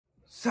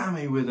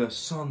Sami with a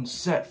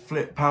sunset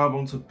flip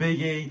powerbomb to Big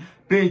E.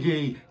 Big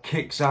E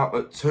kicks out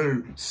at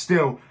 2,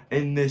 still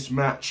in this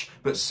match.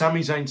 But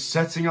Sami Zayn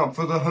setting up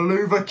for the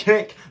haluva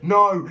kick.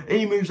 No,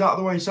 he moves out of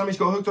the way. Sami's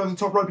got hooked over the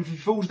top rope. If he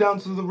falls down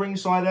to the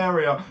ringside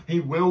area, he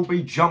will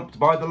be jumped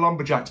by the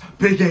Lumberjacks.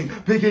 Big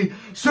E,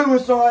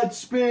 suicide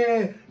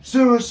spear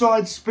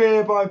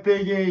by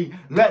Big E.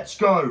 Let's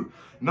go.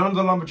 None of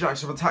the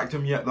Lumberjacks have attacked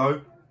him yet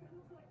though.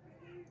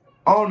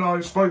 Oh no,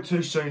 spoke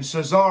too soon.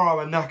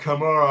 Cesaro and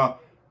Nakamura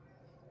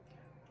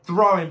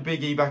throwing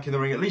Big E back in the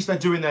ring. At least they're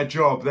doing their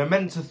job. They're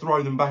meant to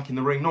throw them back in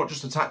the ring, not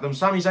just attack them.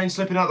 Sami Zayn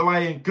slipping out the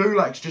way and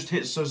Gulak's just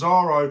hits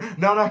Cesaro.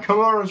 Now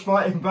Nakamura's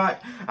fighting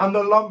back and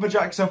the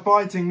Lumberjacks are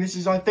fighting. This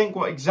is, I think,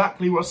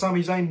 exactly what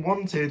Sami Zayn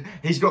wanted.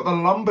 He's got the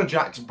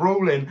Lumberjacks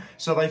brawling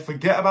so they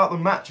forget about the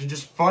match and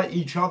just fight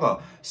each other.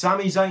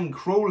 Sami Zayn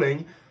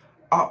crawling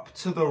up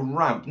to the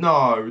ramp.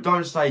 No,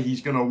 don't say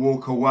he's going to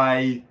walk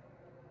away.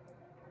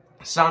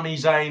 Sami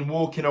Zayn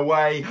walking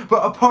away,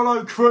 but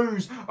Apollo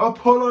Crews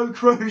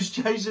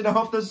chasing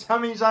after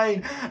Sami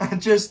Zayn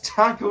and just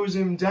tackles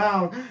him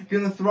down.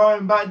 Gonna throw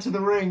him back to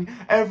the ring.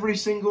 Every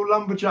single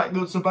Lumberjack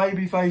that's a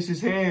babyface is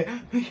here,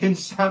 picking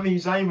Sami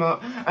Zayn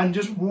up and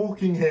just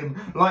walking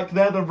him like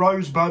they're the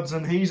Rosebuds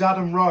and he's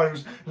Adam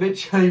Rose,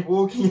 literally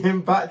walking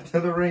him back to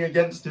the ring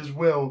against his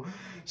will.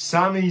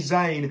 Sami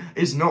Zayn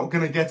is not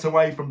gonna get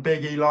away from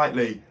Big E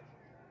lightly.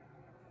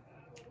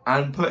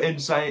 And putting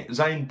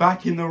Zayn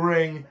back in the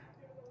ring.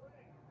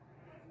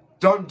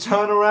 Don't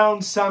turn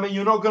around, Sami.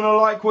 You're not going to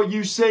like what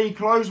you see.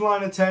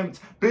 Clothesline attempt.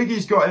 Big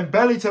E's got him.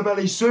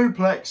 Belly-to-belly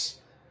suplex.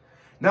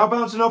 Now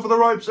bouncing off of the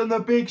ropes and the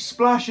big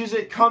splash. Is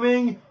it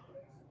coming?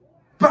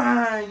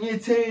 Bang!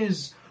 It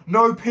is.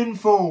 No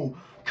pinfall.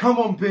 Come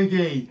on, Big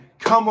E.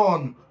 Come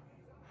on.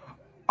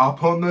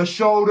 Up on the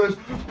shoulders.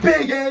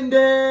 Big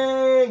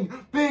ending!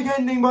 Big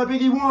ending by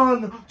Big E.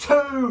 1,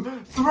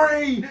 2,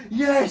 3.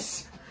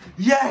 Yes!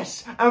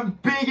 Yes, and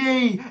Big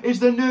E is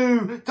the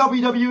new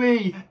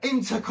WWE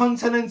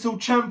Intercontinental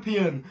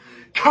Champion.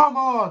 Come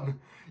on.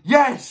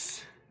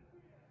 Yes.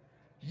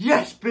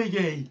 Yes, Big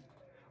E.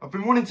 I've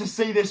been wanting to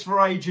see this for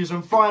ages,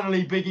 and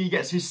finally Big E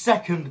gets his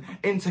second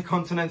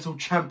Intercontinental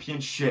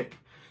Championship.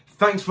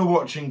 Thanks for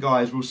watching,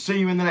 guys. We'll see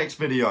you in the next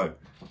video.